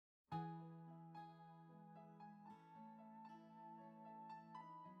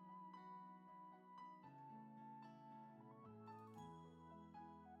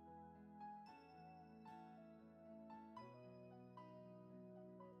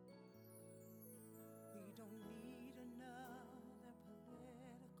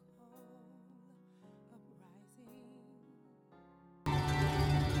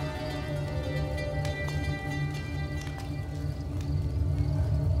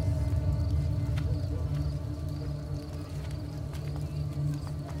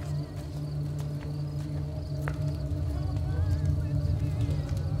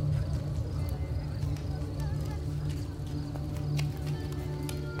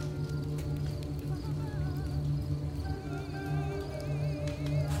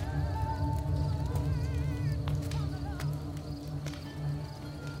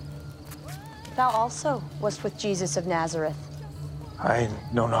thou also wast with Jesus of Nazareth. I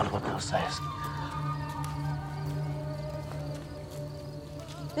know not what thou sayest.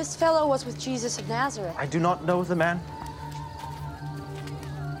 This fellow was with Jesus of Nazareth. I do not know the man.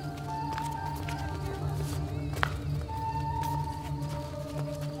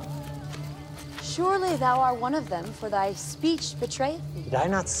 Surely thou art one of them, for thy speech betrayeth thee. Did I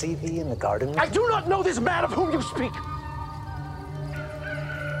not see thee in the garden? I do not know this man of whom you speak.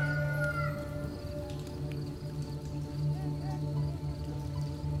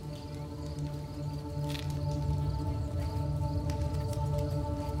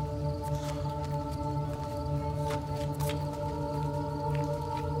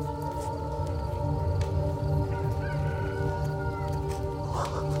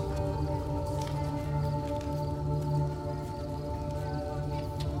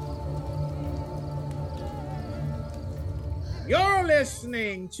 You're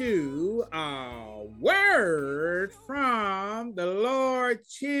listening to a Word from the Lord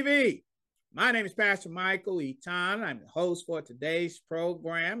TV. My name is Pastor Michael Eaton. I'm the host for today's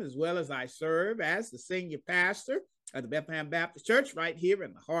program, as well as I serve as the senior pastor of the Bethlehem Baptist Church right here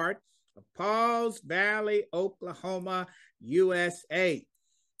in the heart of Pauls Valley, Oklahoma, USA.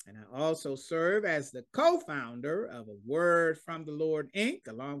 And I also serve as the co-founder of A Word from the Lord, Inc.,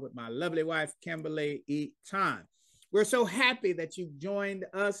 along with my lovely wife, Kimberly Eaton. We're so happy that you've joined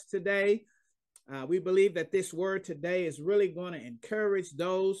us today. We believe that this word today is really going to encourage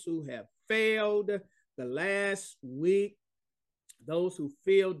those who have failed the last week, those who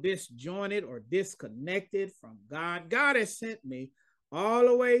feel disjointed or disconnected from God. God has sent me all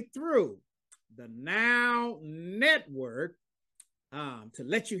the way through the Now Network to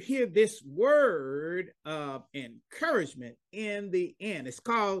let you hear this word of encouragement in the end. It's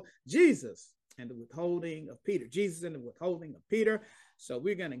called Jesus and the Withholding of Peter. Jesus and the Withholding of Peter. So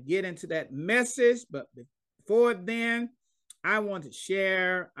we're going to get into that message. But before then, I want to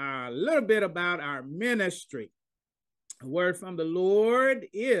share a little bit about our ministry. A Word from the Lord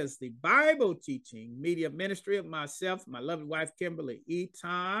is the Bible teaching media ministry of myself, my lovely wife, Kimberly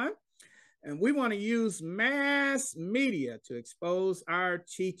Eaton. And we want to use mass media to expose our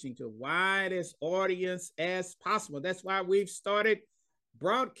teaching to the widest audience as possible. That's why we've started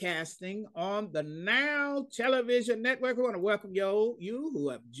broadcasting on the Now Television Network. We want to welcome you who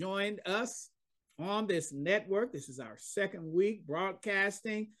have joined us on this network. This is our second week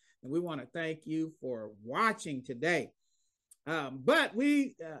broadcasting, and we want to thank you for watching today. But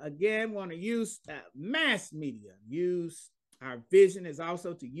we, again, want to use mass media. Our vision is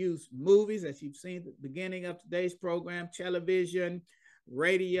also to use movies, as you've seen at the beginning of today's program, television,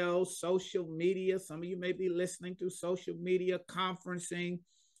 radio, social media. Some of you may be listening through social media, conferencing.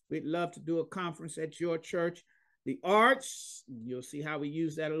 We'd love to do a conference at your church. The arts, you'll see how we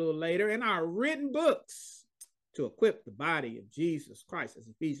use that a little later, and our written books to equip the body of Jesus Christ, as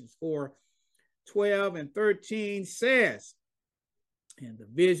Ephesians 4:12 and 13 says. And the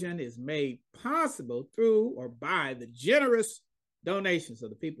vision is made possible through or by the generous donations of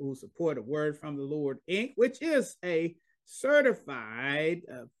the people who support A Word from the Lord, Inc., which is a certified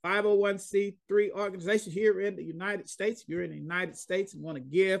 501c3 organization here in the United States. If you're in the United States and want to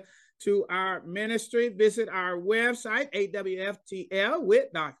give to our ministry, visit our website, AWFTL,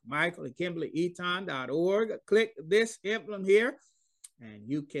 with Dr. Michael and Kimberly Eaton.org. Click this emblem here, and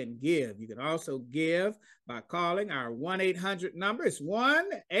you can give. You can also give by calling our 1-800 number. It's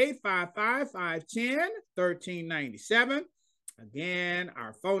 1-855-510-1397. Again,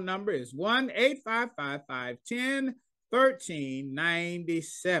 our phone number is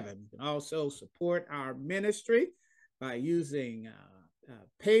 1-855-510-1397. You can also support our ministry by using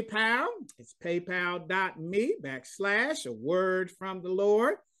PayPal. It's paypal.me/A Word from the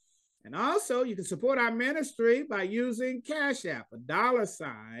Lord. And also, you can support our ministry by using Cash App, $,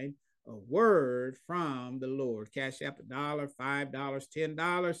 A Word from the Lord. Cash App, $1, $5,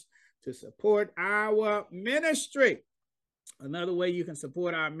 $10 to support our ministry. Another way you can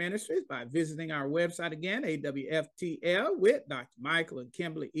support our ministry is by visiting our website again, AWFTL, with Dr. Michael and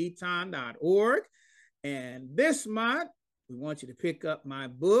Kimberly Eaton.org. And this month, we want you to pick up my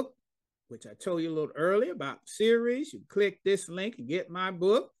book, which I told you a little earlier about the series. You click this link and get my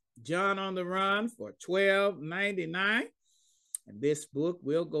book, John on the Run, for $12.99. And this book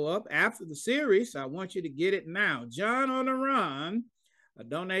will go up after the series, so I want you to get it now. John on the Run, a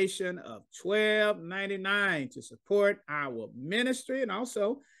donation of $12.99 to support our ministry. And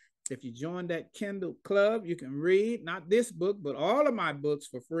also, if you join that Kindle Club, you can read not this book, but all of my books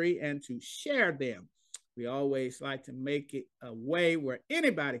for free and to share them. We always like to make it a way where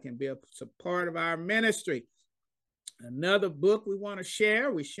anybody can be a part of our ministry. Another book we want to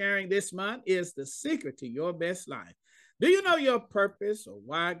share, we're sharing this month, is The Secret to Your Best Life. Do you know your purpose or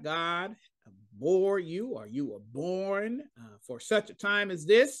why God bore you or you were born for such a time as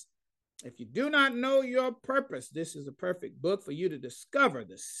this? If you do not know your purpose, this is a perfect book for you to discover.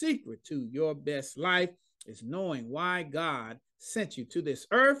 The secret to your best life is knowing why God sent you to this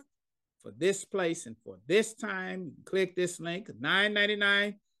earth for this place and for this time. You can click this link,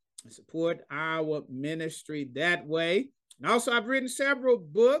 $9.99, and support our ministry that way. And also, I've written several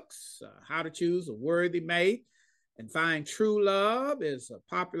books. How to Choose a Worthy Mate and Find True Love is a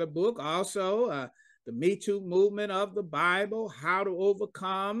popular book. Also, The Me Too Movement of the Bible, How to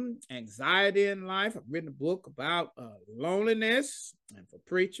Overcome Anxiety in Life. I've written a book about loneliness, and for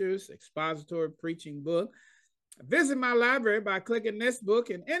preachers, expository preaching book. Visit my library by clicking this book,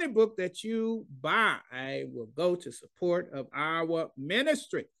 and any book that you buy will go to support of our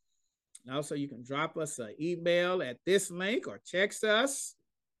ministry. And also, you can drop us an email at this link or text us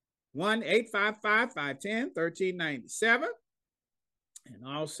 1-855-510-1397. And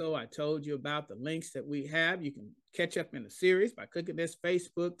also, I told you about the links that we have. You can catch up in the series by clicking this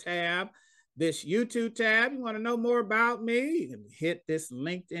Facebook tab, this YouTube tab. You want to know more about me, you can hit this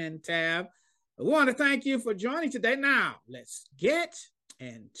LinkedIn tab. I want to thank you for joining today. Now, let's get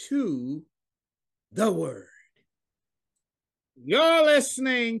into the Word. You're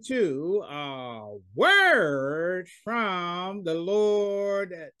listening to a Word from the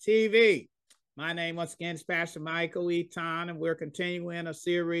Lord TV. My name, once again, is Pastor Michael Eaton, and we're continuing a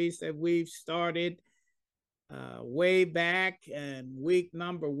series that we've started way back in week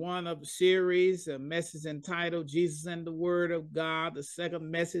number 1 of the series, a message entitled Jesus and the Word of God. The second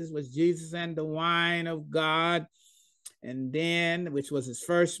message was Jesus and the Wine of God, and then, which was his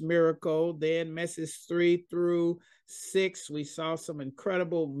first miracle. Then message 3 through 6, we saw some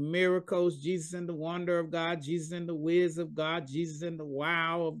incredible miracles: Jesus and the wonder of God, Jesus and the whiz of God, Jesus and the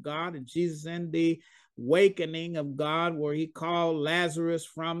wow of God, and Jesus and the awakening of God, where he called Lazarus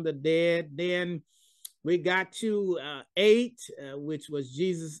from the dead. Then we got to 8, which was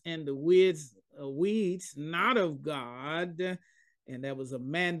Jesus and the weeds not of God, and that was a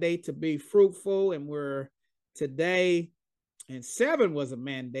mandate to be fruitful. And we're today, and 7 was a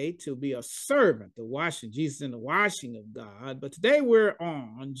mandate to be a servant, the washing, Jesus and the washing of God. But today we're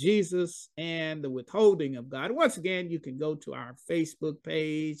on Jesus and the withholding of God. Once again, you can go to our Facebook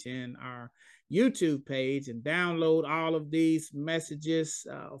page and our YouTube page and download all of these messages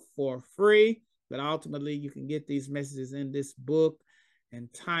for free. But ultimately, you can get these messages in this book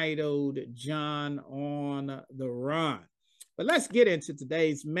entitled John on the Run. But let's get into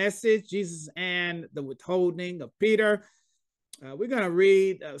today's message, Jesus and the withholding of Peter. We're going to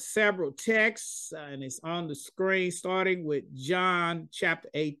read several texts, and it's on the screen, starting with John chapter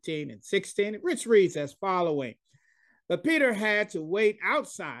 18 and 16, which reads as following. But Peter had to wait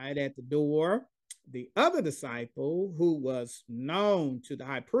outside at the door. The other disciple, who was known to the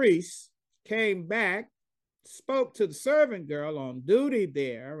high priest, came back, spoke to the servant girl on duty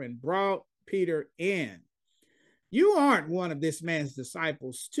there, and brought Peter in. You aren't one of this man's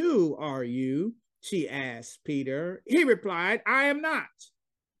disciples too, are you? She asked Peter. He replied, I am not.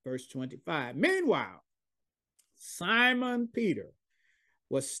 Verse 25. Meanwhile, Simon Peter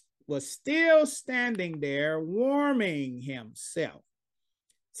was still standing there warming himself,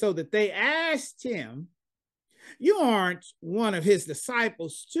 so that they asked him, you aren't one of his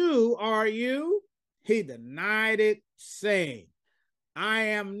disciples too, are you? He denied it, saying, I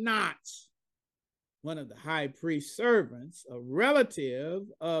am not. One of the high priest's servants, a relative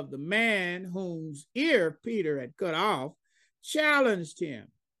of the man whose ear Peter had cut off, challenged him.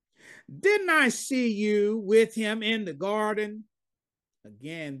 Didn't I see you with him in the garden?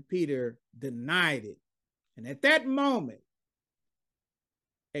 Again, Peter denied it. And at that moment,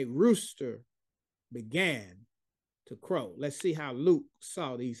 a rooster began to crow. Let's see how Luke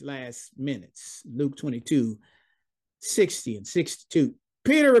saw these last minutes. Luke 22, 60 and 62.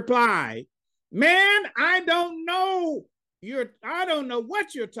 Peter replied, man, I don't know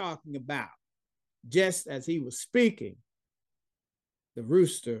what you're talking about. Just as he was speaking, the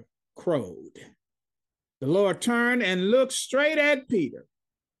rooster crowed. The Lord turned and looked straight at Peter.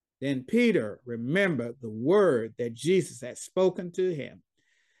 Then Peter remembered the word that Jesus had spoken to him.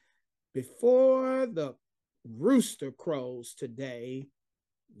 Before the rooster crows today,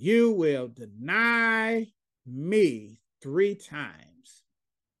 you will deny me 3 times.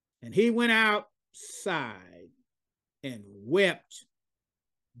 And he went outside and wept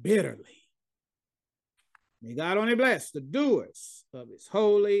bitterly. May God only bless the doers of his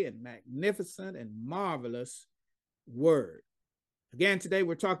holy and magnificent and marvelous word. Again, today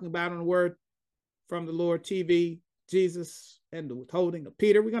we're talking about on the Word from the Lord TV Jesus and the withholding of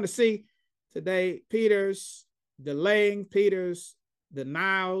Peter. We're going to see today Peter's delaying, Peter's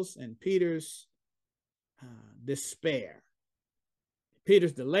denials, and Peter's despair.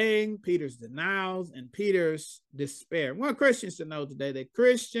 Peter's delaying, Peter's denials, and Peter's despair. I want Christians to know today that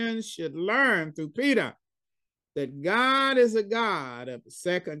Christians should learn through Peter that God is a God of a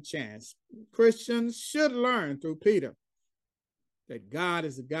second chance. Christians should learn through Peter that God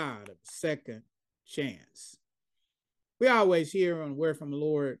is a God of a second chance. We always here on Word from the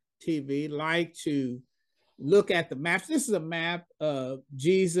Lord TV like to look at the maps. This is a map of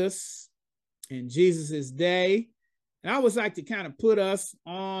Jesus and Jesus's day. And I always like to kind of put us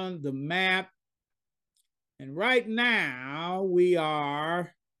on the map. And right now we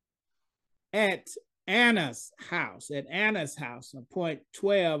are at Anna's house, on point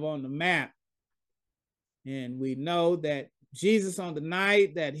 12 on the map. And we know that Jesus, on the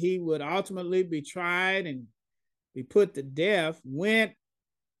night that he would ultimately be tried and be put to death, went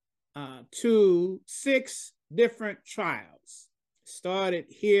to 6 different trials. Started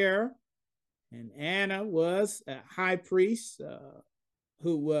here, and Anna was a high priest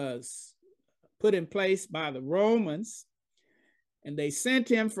who was put in place by the Romans. And they sent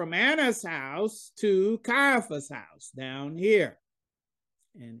him from Anna's house to Caiaphas' house down here.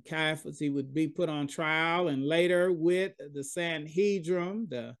 And Caiaphas, he would be put on trial, and later with the Sanhedrin,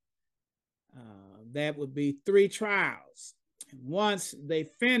 that would be 3 trials. And once they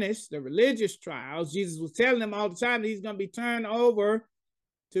finished the religious trials, Jesus was telling them all the time that he's going to be turned over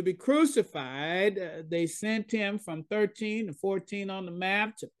to be crucified. They sent him from 13 to 14 on the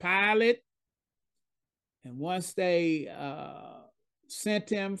map to Pilate. And once they sent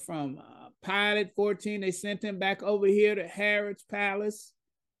him from Pilate, 14, they sent him back over here to Herod's palace.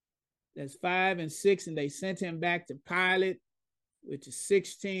 That's 5 and 6. And they sent him back to Pilate, which is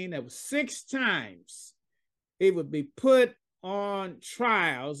 16. That was 6 times he would be put on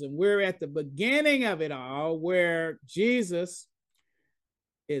trials. And we're at the beginning of it all, where Jesus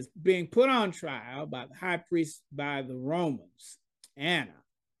is being put on trial by the high priest, by the Romans, Anna.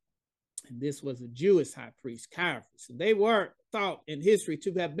 And this was a Jewish high priest, Caiaphas. And they were thought in history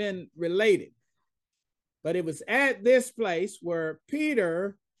to have been related. But it was at this place where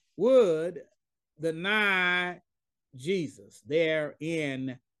Peter would deny Jesus, there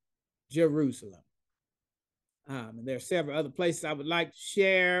in Jerusalem. And there are several other places I would like to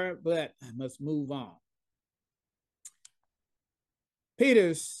share, but I must move on.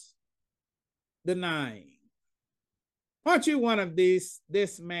 Peter's denying. Aren't you one of this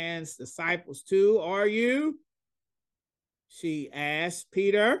man's disciples too? Are you? She asked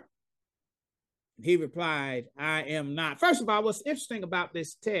Peter. He replied, I am not. First of all, what's interesting about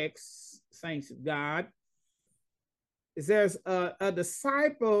this text, saints of God, is there's a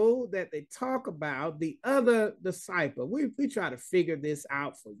disciple that they talk about, the other disciple. We try to figure this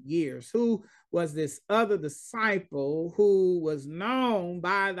out for years. Who was this other disciple who was known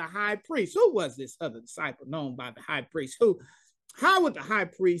by the high priest? Who was this other disciple known by the high priest? How would the high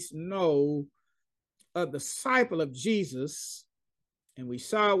priest know a disciple of Jesus? And we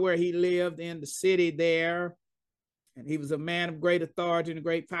saw where he lived in the city there. And he was a man of great authority and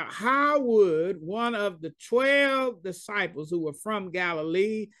great power. How would one of the 12 disciples who were from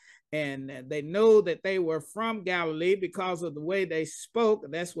Galilee, and they know that they were from Galilee because of the way they spoke,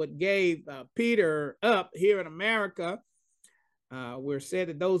 and that's what gave Peter up here in America. We're said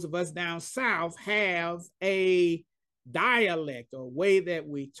that those of us down south have a dialect or way that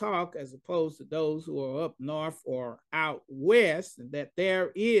we talk, as opposed to those who are up north or out west, and that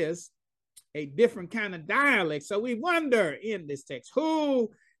there is a different kind of dialect. So we wonder in this text, who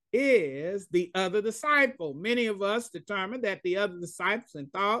is the other disciple? Many of us determined that the other disciples,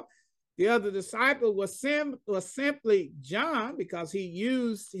 and thought the other disciple was simply John, because he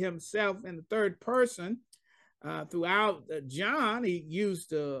used himself in the third person. Throughout John, he used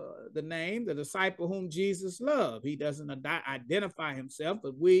the name, the disciple whom Jesus loved. He doesn't identify himself,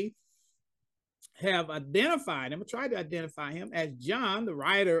 but we have identified him, tried to identify him as John, the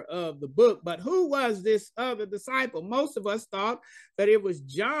writer of the book. But who was this other disciple? Most of us thought that it was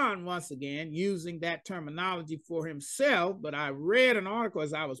John, once again, using that terminology for himself. But I read an article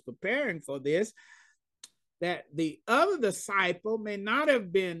as I was preparing for this, that the other disciple may not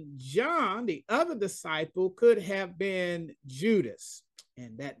have been John. The other disciple could have been Judas.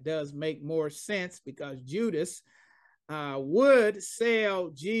 And that does make more sense, because Judas would sell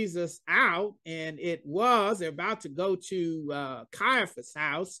Jesus out, and they're about to go to Caiaphas'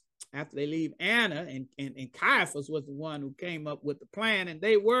 house after they leave Anna, and Caiaphas was the one who came up with the plan, and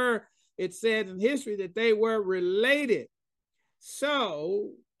it said in history that they were related.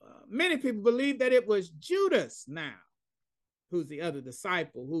 So many people believe that it was Judas now, who's the other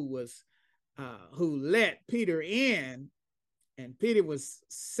disciple who let Peter in, and Peter was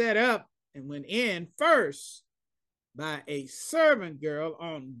set up and went in first by a servant girl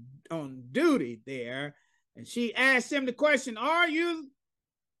on duty there, and she asked him the question, "Are you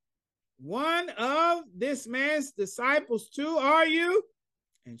one of this man's disciples too? Are you?"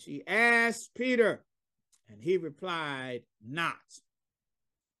 And she asked Peter, and he replied, "Not."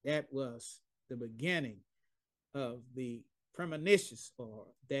 That was the beginning of the premonitions,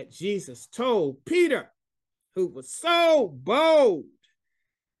 or that Jesus told Peter, who was so bold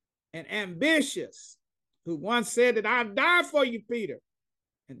and ambitious, who once said that "I'll die for you, Peter."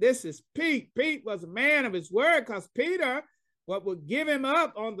 And this is Pete. Pete was a man of his word, because Peter, what would give him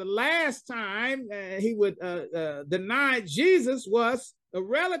up on the last time he would deny Jesus, was a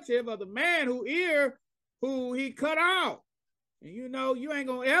relative of the man who he cut out. And you know, you ain't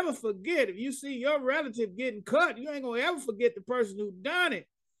gonna ever forget. If you see your relative getting cut, you ain't gonna ever forget the person who done it.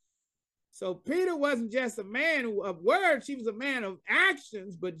 So Peter wasn't just a man of words, he was a man of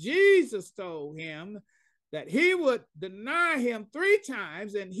actions. But Jesus told him that he would deny him 3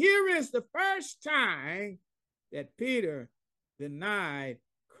 times. And here is the first time that Peter denied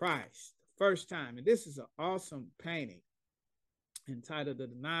Christ. The first time. And this is an awesome painting entitled "The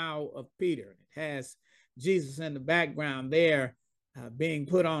Denial of Peter." It has Jesus in the background there, being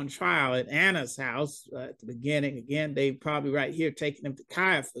put on trial at Anna's house at the beginning. Again, they probably right here taking him to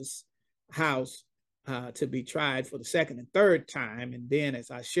Caiaphas' house to be tried for the second and third time. And then,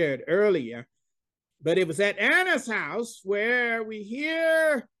 as I shared earlier, but it was at Anna's house where we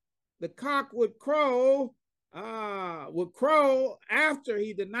hear the cock would crow after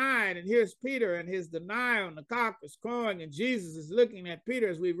he denied. And here's Peter and his denial, and the cock is crowing, and Jesus is looking at Peter,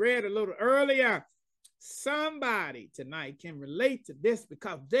 as we read a little earlier. Somebody tonight can relate to this,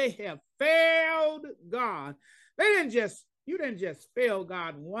 because they have failed God. You didn't just fail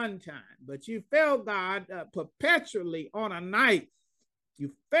God one time, but you failed God perpetually on a night.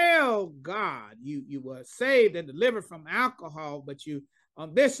 You failed God. You were saved and delivered from alcohol, but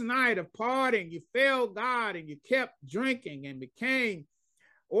on this night of partying, you failed God, and you kept drinking and became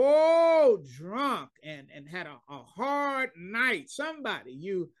drunk and had a hard night. Somebody,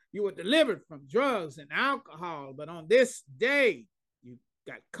 you were delivered from drugs and alcohol, but on this day, you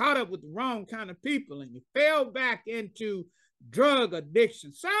got caught up with the wrong kind of people, and you fell back into drug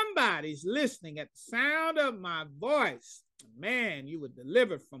addiction. Somebody's listening at the sound of my voice. Man, you were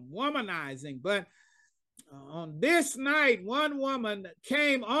delivered from womanizing, but on this night, one woman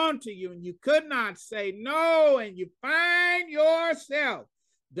came onto you, and you could not say no, and you find yourself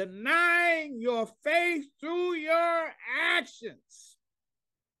denying your faith through your actions.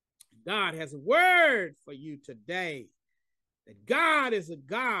 God has a word for you today, that God is a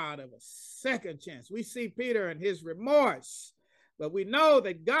God of a second chance. We see Peter and his remorse, but we know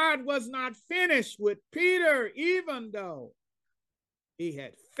that God was not finished with Peter, even though he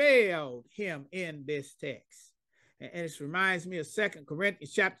had failed him in this text. And it reminds me of 2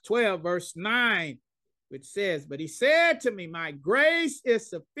 Corinthians chapter 12, verse 9, which says, "But he said to me, my grace is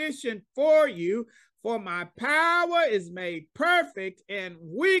sufficient for you, for my power is made perfect in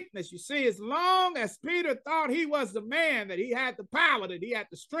weakness." You see, as long as Peter thought he was the man, that he had the power, that he had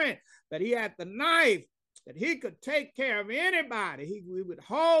the strength, that he had the knife, that he could take care of anybody, he would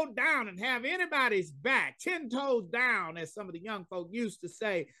hold down and have anybody's back, 10 toes down, as some of the young folk used to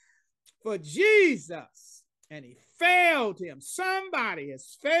say, for Jesus. And he failed him. Somebody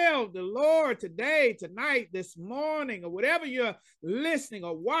has failed the Lord today, tonight, this morning, or whatever you're listening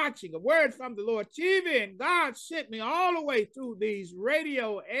or watching, a word from the Lord TV, and God sent me all the way through these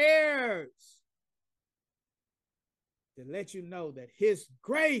radio airs to let you know that his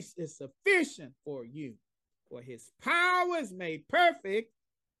grace is sufficient for you, for his power is made perfect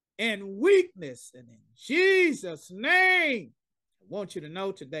in weakness. And in Jesus' name, I want you to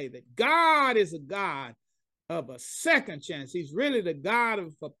know today that God is a God of a second chance. He's really the God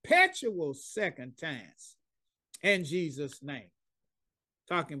of perpetual second chance. In Jesus' name.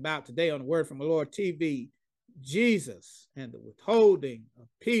 Talking about today on the Word from the Lord TV, Jesus and the withholding of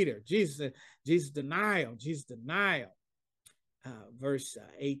Peter. Jesus denial. Verse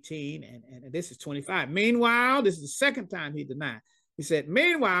 18, and this is 25. Meanwhile, this is the second time he denied. He said,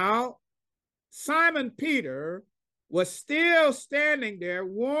 meanwhile, Simon Peter was still standing there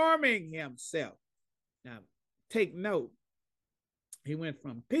warming himself. Now, take note. He went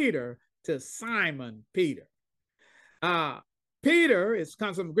from Peter to Simon Peter. Peter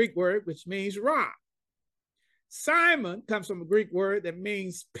comes from a Greek word which means rock. Simon comes from a Greek word that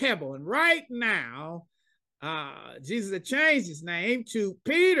means pebble. And right now, Jesus had changed his name to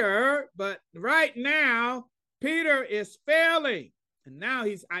Peter, but right now, Peter is failing. And now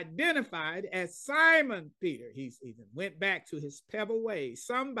he's identified as Simon Peter. He went back to his pebble ways.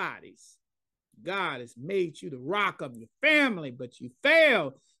 Somebody's God has made you the rock of your family, but you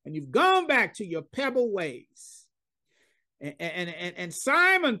failed and you've gone back to your pebble ways. And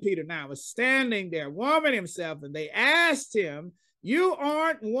Simon Peter now was standing there warming himself, and they asked him, "You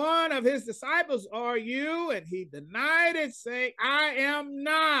aren't one of his disciples, are you?" And he denied it, saying, "I am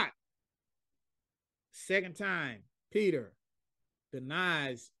not." Second time, Peter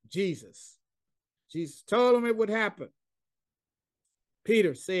denies Jesus. Jesus told him it would happen.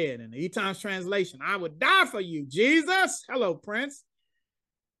 Peter said in the Eton's translation, "I would die for you, Jesus." Hello, Prince.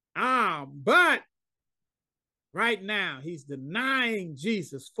 But right now, he's denying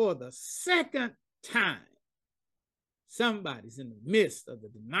Jesus for the second time. Somebody's in the midst of the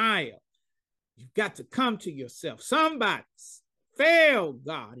denial. You've got to come to yourself. Somebody's failed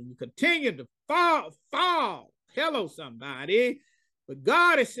God, and you continue to fall. Hello, somebody. But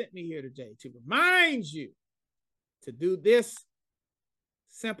God has sent me here today to remind you to do this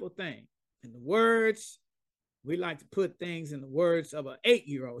simple thing. In the words, we like to put things in the words of an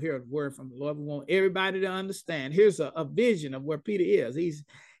 8-year-old. Hear a word from the Lord. We want everybody to understand. Here's a vision of where Peter is.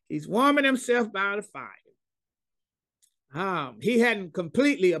 He's warming himself by the fire. He hadn't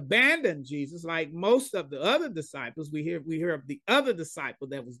completely abandoned Jesus like most of the other disciples. We hear of the other disciple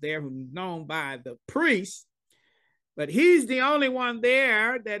that was there, who's known by the priest, but he's the only one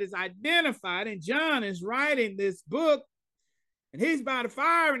there that is identified. And John is writing this book, and he's by the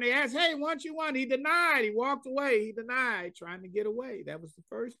fire, and they asked, "Hey, what you want?" He denied. He walked away. He denied, trying to get away. That was the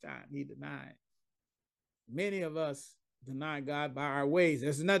first time he denied. Many of us deny God by our ways.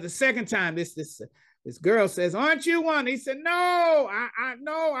 There's another second time. This girl says, "Aren't you one?" He said, "No,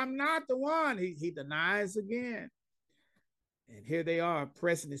 no, I'm not the one." He denies again. And here they are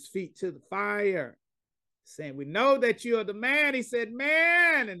pressing his feet to the fire, saying, "We know that you are the man." He said,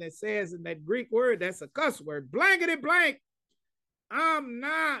 "Man," and it says in that Greek word, that's a cuss word, blankety blank, "I'm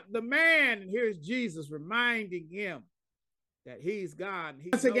not the man." And here's Jesus reminding him that he's God.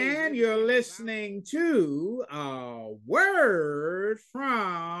 Once again, you're listening to a word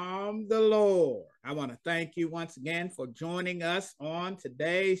from the Lord. I want to thank you once again for joining us on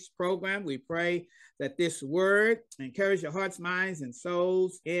today's program. We pray that this word encourage your hearts, minds, and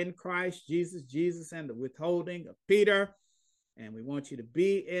souls in Christ Jesus, Jesus and the withholding of Peter. And we want you to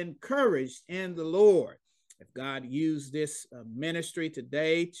be encouraged in the Lord. If God used this ministry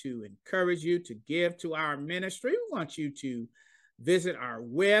today to encourage you to give to our ministry, we want you to visit our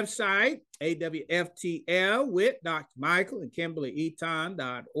website, AWFTL with Dr. Michael and Kimberly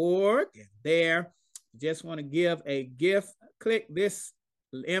Eton.org. And there, you just want to give a gift, click this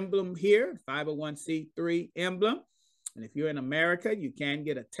emblem here, 501c3 emblem. And if you're in America, you can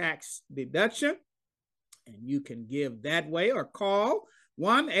get a tax deduction, and you can give that way, or call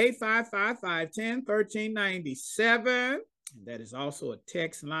 1-855-510-1397. And that is also a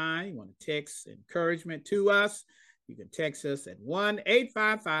text line. You want to text encouragement to us, you can text us at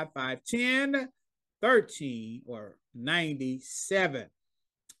 1-855-510-13 or 97.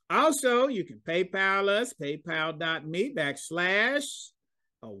 Also, you can PayPal us,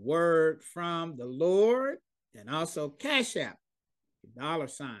 paypal.me/a-word-from-the-Lord, and also Cash App,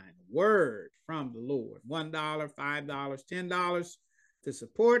 $ word from the Lord, $1, $5, $10 to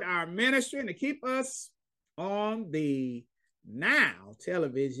support our ministry and to keep us on the Now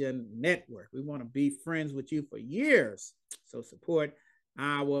Television Network. We want to be friends with you for years, so support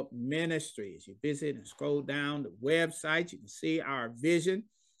our ministry. As you visit and scroll down the website, you can see our vision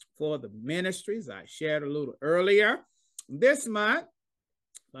for the ministries I shared a little earlier. This month,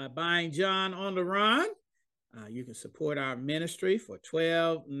 by buying John on the Run, you can support our ministry for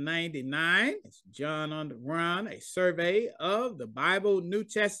 $12.99. It's John on the Run, a survey of the Bible, New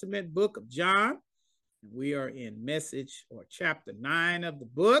Testament book of John. We are in message or chapter 9 of the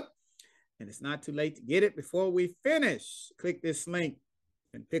book, and it's not too late to get it before we finish. Click this link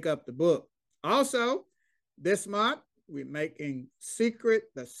and pick up the book. Also, this month, we're making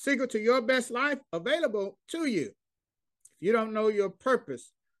the secret to your best life available to you. If you don't know your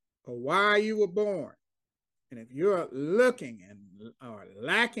purpose or why you were born, and if you're looking or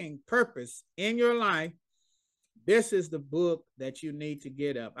lacking purpose in your life, this is the book that you need to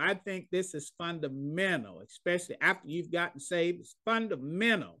get up. I think this is fundamental, especially after you've gotten saved. It's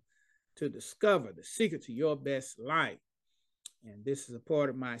fundamental to discover the secret to your best life. And this is a part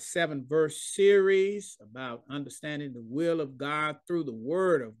of my 7-verse series about understanding the will of God through the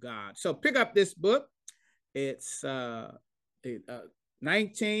Word of God. So pick up this book. It's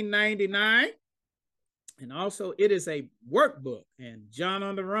 $19.99. And also, it is a workbook. And John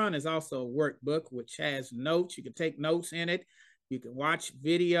on the Run is also a workbook, which has notes. You can take notes in it. You can watch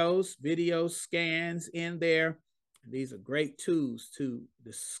videos, video scans in there. These are great tools to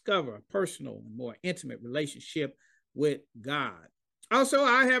discover a personal and more intimate relationship with God. Also,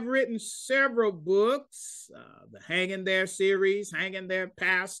 I have written several books, the Hang in There series, Hang in There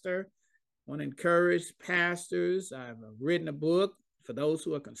Pastor. I want to encourage pastors. I've written a book for those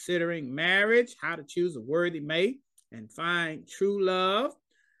who are considering marriage, how to choose a worthy mate and find true love.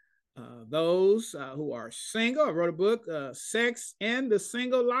 Those who are single, I wrote a book, Sex and the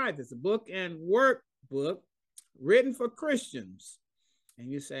Single Life. It's a book and workbook written for Christians. And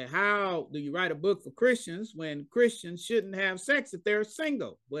you say, how do you write a book for Christians when Christians shouldn't have sex if they're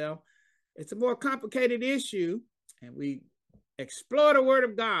single? Well, it's a more complicated issue, and we explore the word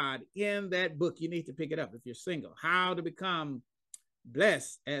of God in that book. You need to pick it up if you're single. How to become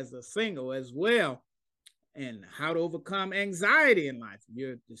blessed as a single as well, and how to overcome anxiety in life.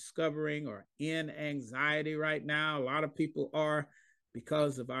 You're discovering or in anxiety right now. A lot of people are,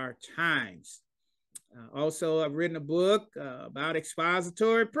 because of our times. Also, I've written a book about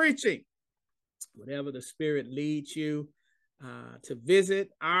expository preaching. Whatever the Spirit leads you to visit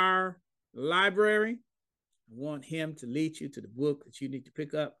our library, I want Him to lead you to the book that you need to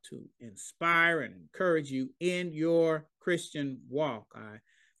pick up to inspire and encourage you in your Christian walk. I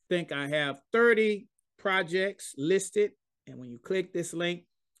think I have 30 projects listed, and when you click this link,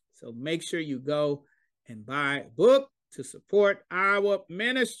 so make sure you go and buy a book to support our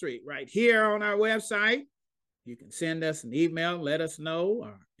ministry right here on our website. You can send us an email, let us know,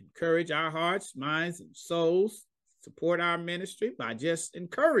 or encourage our hearts, minds, and souls, support our ministry by just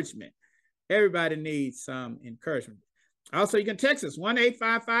encouragement. Everybody needs some encouragement. Also, you can text us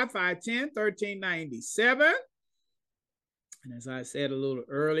 1-855-510-1397. And as I said a little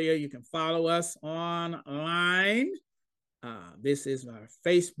earlier, you can follow us online. This is our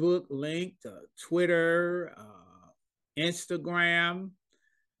Facebook link, Twitter, Instagram,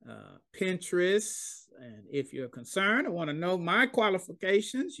 Pinterest. And if you're concerned or want to know my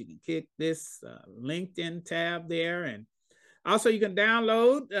qualifications, you can click this LinkedIn tab there. And also you can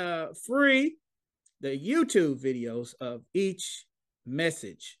download free the YouTube videos of each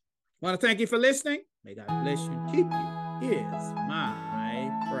message. I want to thank you for listening. May God bless you and keep you is my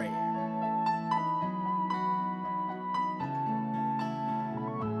prayer.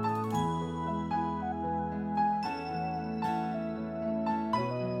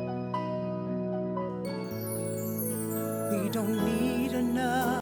 We don't need another